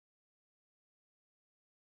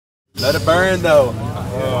Let it burn though.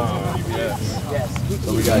 Oh, yes.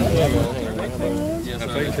 So we got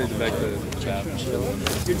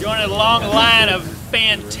You're joining a long line of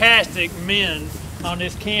fantastic men on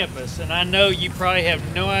this campus, and I know you probably have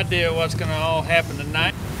no idea what's going to all happen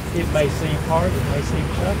tonight. It may seem hard, it may seem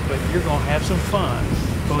tough, but you're going to have some fun,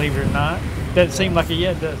 believe it or not. Doesn't seem like it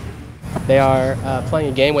yet, does it? They are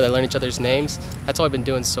playing a game where they learn each other's names. That's all I've been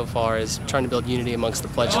doing so far, is trying to build unity amongst the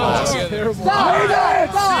pledge class.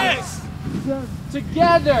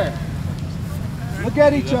 Together! Look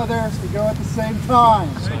at each other, we go at the same time.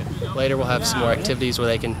 Later we'll have some more activities where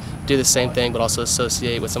they can do the same thing but also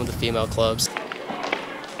associate with some of the female clubs.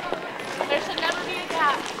 There should never be a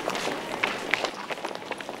gap.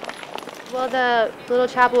 Well, the little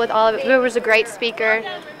chapel with all of it, River was a great speaker,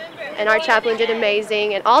 and our chaplain did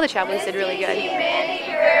amazing, and all the chaplains did really good.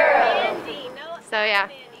 So yeah,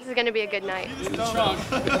 this is going to be a good night.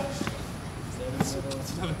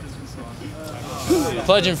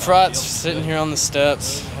 Pledging frats, sitting here on the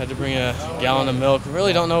steps. Had to bring a gallon of milk. We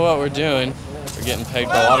really don't know what we're doing. We're getting pegged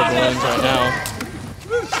by water balloons right now.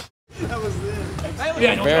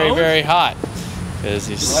 Very, very hot because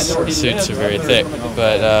these suits are very thick.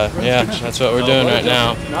 But yeah, that's what we're doing right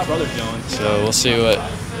now. So we'll see what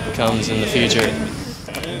comes in the future.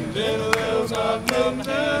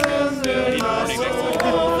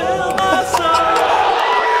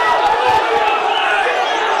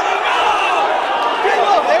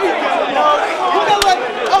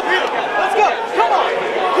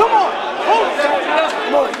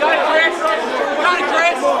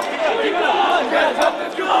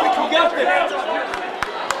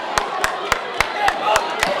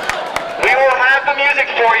 We will have the music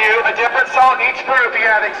for you, a different song each group. You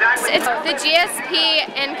have exactly. It's the GSP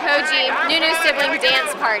and Cody New Sibling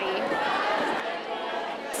Dance Party.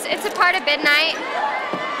 It's a part of Bid Night.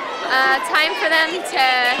 Time for them to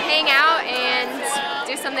hang out and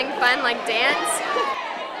do something fun like dance.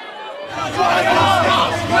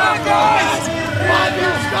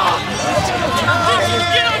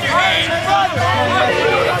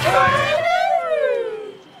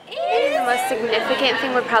 The most significant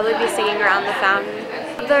thing would probably be singing around the fountain.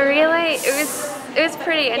 The relay, it was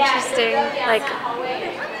pretty interesting. Like,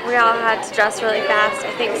 we all had to dress really fast.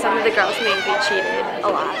 I think some of the girls maybe cheated a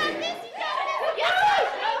lot.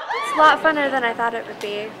 It's a lot funner than I thought it would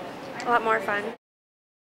be. A lot more fun.